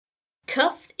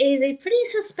Cuffed is a pretty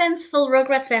suspenseful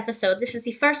Rugrats episode. This is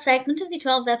the first segment of the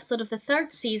 12th episode of the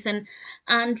third season,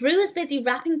 and Rue is busy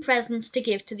wrapping presents to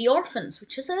give to the orphans,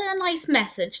 which is a nice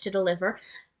message to deliver.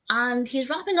 And he's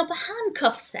wrapping up a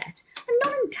handcuff set. I'm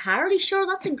not entirely sure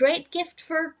that's a great gift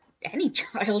for any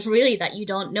child, really, that you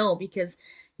don't know, because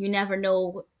you never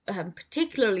know,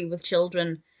 particularly with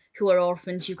children who are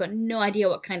orphans, you've got no idea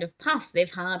what kind of past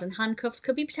they've had, and handcuffs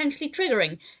could be potentially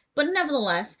triggering. But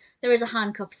nevertheless, there is a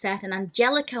handcuff set, and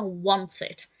Angelica wants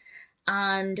it.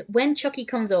 And when Chuckie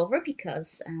comes over,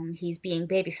 because he's being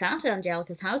babysat at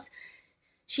Angelica's house,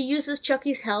 she uses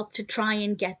Chuckie's help to try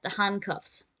and get the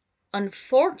handcuffs.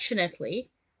 Unfortunately,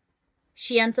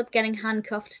 she ends up getting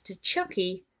handcuffed to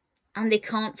Chuckie, and they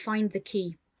can't find the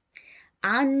key.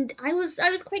 And I was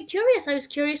quite curious. I was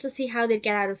curious to see how they'd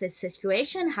get out of this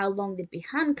situation, how long they'd be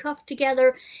handcuffed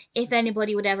together, if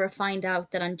anybody would ever find out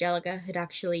that Angelica had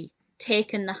actually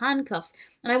taken the handcuffs.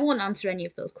 And I won't answer any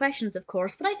of those questions, of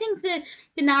course, but I think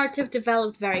the narrative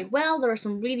developed very well. There are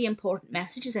some really important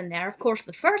messages in there. Of course,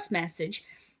 the first message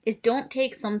is don't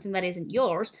take something that isn't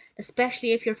yours,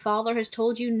 especially if your father has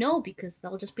told you no, because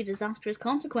there'll just be disastrous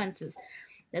consequences.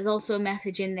 There's also a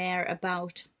message in there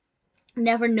about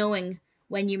never knowing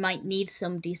when you might need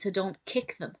somebody, so don't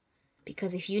kick them,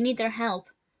 because if you need their help,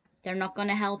 they're not going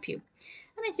to help you.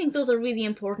 And I think those are really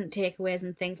important takeaways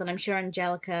and things that I'm sure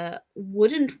Angelica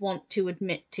wouldn't want to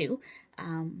admit to,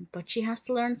 but she has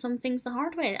to learn some things the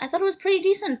hard way. I thought it was pretty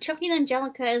decent. Chuckie and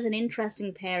Angelica is an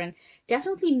interesting pairing.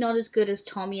 Definitely not as good as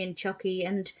Tommy and Chuckie,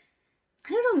 and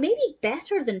I don't know, maybe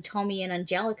better than Tommy and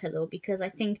Angelica, though, because I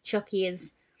think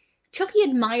Chuckie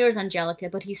admires Angelica,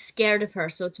 but he's scared of her,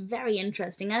 so it's very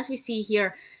interesting. As we see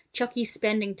here, Chuckie's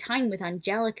spending time with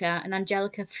Angelica, and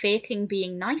Angelica faking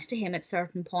being nice to him at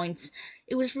certain points.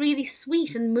 It was really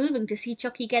sweet and moving to see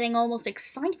Chuckie getting almost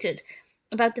excited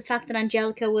about the fact that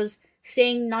Angelica was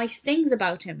saying nice things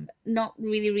about him, not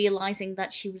really realizing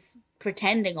that she was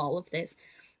pretending all of this.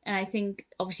 And I think,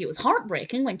 obviously, it was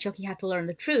heartbreaking when Chuckie had to learn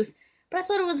the truth, but I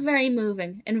thought it was very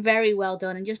moving and very well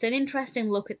done, and just an interesting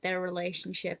look at their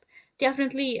relationship.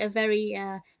 Definitely a very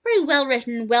well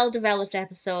written, well developed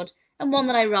episode, and one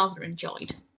that I rather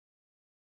enjoyed.